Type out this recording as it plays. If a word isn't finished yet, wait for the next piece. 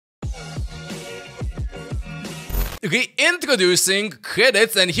Reintroducing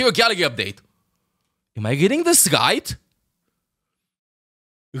credits and Hero Gallery update. Am I getting this right?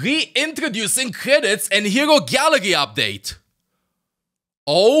 Reintroducing credits and Hero Gallery update.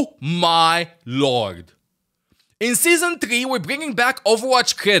 Oh my lord. In Season 3, we're bringing back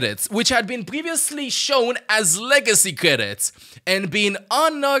Overwatch credits, which had been previously shown as legacy credits, and been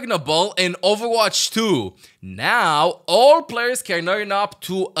unearnable in Overwatch 2. Now, all players can earn up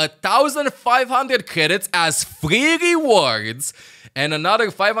to 1,500 credits as free rewards, and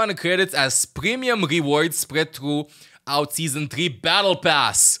another 500 credits as premium rewards spread throughout Season 3 Battle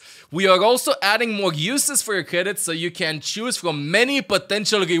Pass. We are also adding more uses for your credits so you can choose from many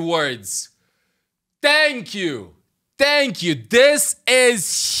potential rewards. Thank you. Thank you. This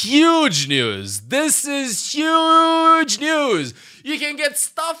is huge news. This is huge news. You can get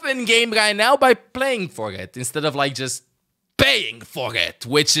stuff in game right now by playing for it instead of like just paying for it,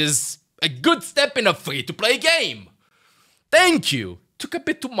 which is a good step in a free-to-play game. Thank you. Took a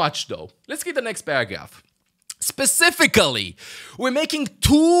bit too much though. Let's read the next paragraph. Specifically, we're making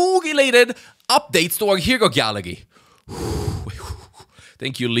 2 related updates to our Hero Gallery.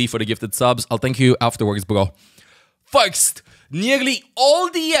 Thank you, Lee, for the gifted subs. I'll thank you afterwards, bro. First, nearly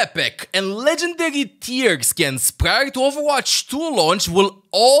all the epic and legendary tier skins prior to Overwatch 2 launch will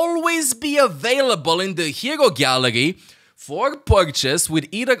always be available in the Hero Gallery for purchase with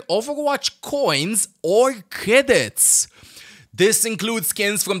either Overwatch coins or credits. This includes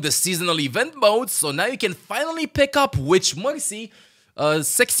skins from the seasonal event mode, so now you can finally pick up Witch Mercy,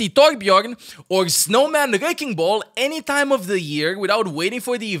 Sexy Torbjorn, or Snowman Wrecking Ball any time of the year without waiting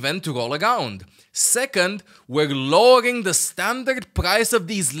for the event to roll around. Second, we're lowering the standard price of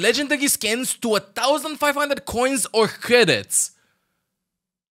these legendary skins to 1,500 coins or credits.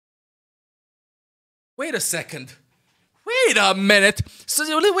 Wait a second. Wait a minute. So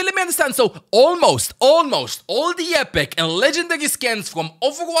let me understand. So almost all the epic and legendary skins from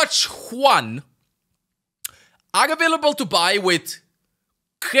Overwatch 1 are available to buy with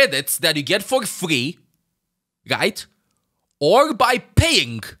credits that you get for free, right? Or by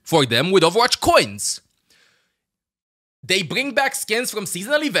paying for them with Overwatch coins. They bring back skins from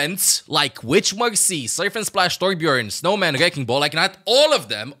seasonal events like Witch Mercy, Surf and Splash Torbjorn, Snowman Wrecking Ball. I can add all of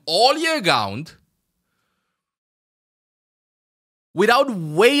them all year round without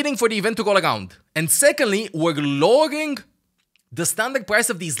waiting for the event to go around. And secondly, we're lowering the standard price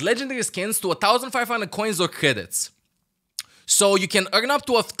of these legendary skins to 1,500 coins or credits. So you can earn up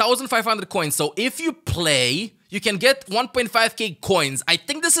to 1,500 coins. So if you play, you can get 1.5k coins. I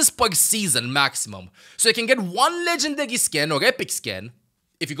think this is per season maximum. So you can get one legendary skin or epic skin,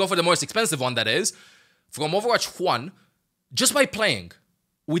 if you go for the most expensive one that is, from Overwatch 1, just by playing.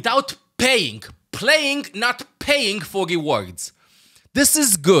 Without paying. Playing, not paying for rewards. This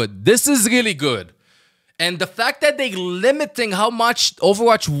is good. This is really good. And the fact that they're limiting how much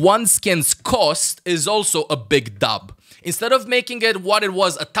Overwatch 1 skins cost is also a big dub. Instead of making it what it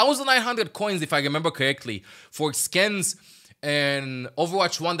was, 1,900 coins, if I remember correctly, for skins in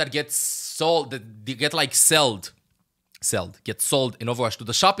Overwatch 1 that gets sold, that get like sold in Overwatch 2.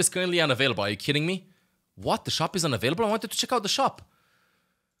 The shop is currently unavailable. Are you kidding me? What? The shop is unavailable? I wanted to check out the shop.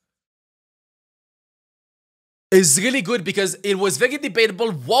 It's really good because it was very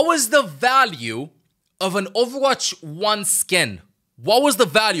debatable. What was the value of an Overwatch 1 skin? What was the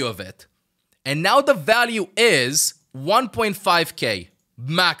value of it? And now the value is 1.5k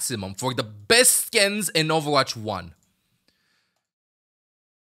maximum for the best skins in Overwatch 1.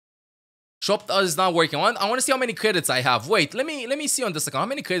 Shop is not working. I want to see how many credits I have. Wait, let me see on this account. How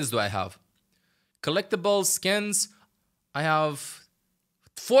many credits do I have? Collectibles, skins. I have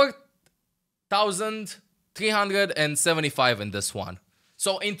 4,375 in this one.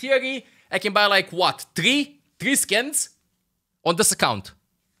 So in theory, I can buy like what? Three skins on this account.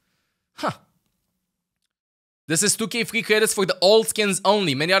 Huh. This is 2k free credits for the old skins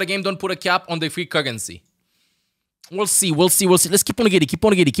only. Many other games don't put a cap on their free currency. We'll see. Let's keep on getting.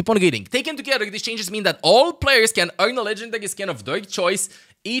 Taken together, these changes mean that all players can earn a legendary skin of their choice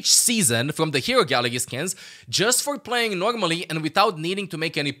each season from the Hero Gallery skins just for playing normally and without needing to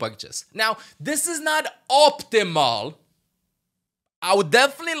make any purchase. Now, this is not optimal. I would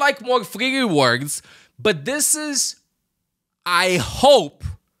definitely like more free rewards, but this is, I hope,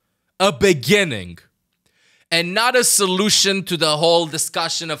 a beginning and not a solution to the whole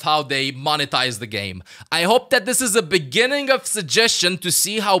discussion of how they monetize the game. I hope that this is a beginning of suggestion to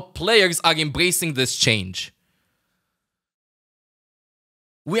see how players are embracing this change.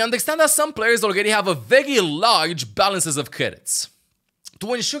 We understand that some players already have a very large balances of credits.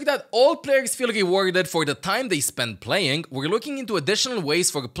 To ensure that all players feel rewarded for the time they spend playing, we're looking into additional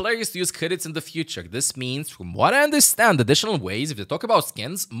ways for players to use credits in the future. This means, from what I understand, additional ways, if they talk about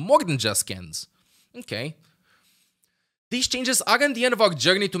skins, more than just skins. Okay. These changes aren't the end of our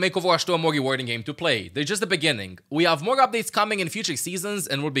journey to make Overwatch 2 a more rewarding game to play. They're just the beginning. We have more updates coming in future seasons,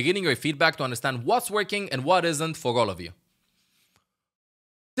 and we'll be getting your feedback to understand what's working and what isn't for all of you.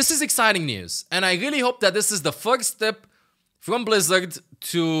 This is exciting news, and I really hope that this is the first step from Blizzard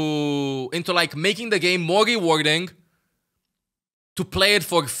into like making the game more rewarding to play it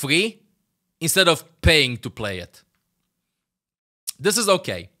for free instead of paying to play it. This is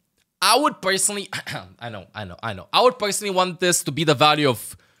okay. I would personally, I know. I would personally want this to be the value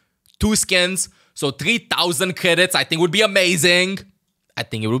of 2 skins, so 3,000 credits. I think would be amazing. I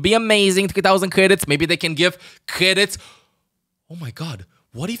think it would be amazing, 3,000 credits. Maybe they can give credits. Oh my god,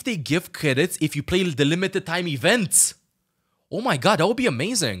 what if they give credits if you play the limited time events? Oh my god, that would be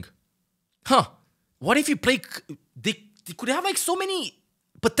amazing. Huh. What if you play... They could have like so much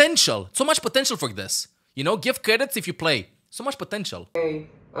potential for this. You know, give credits if you play. So much potential. Hey,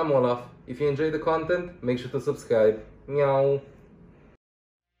 I'm Olaf. If you enjoy the content, make sure to subscribe. Meow.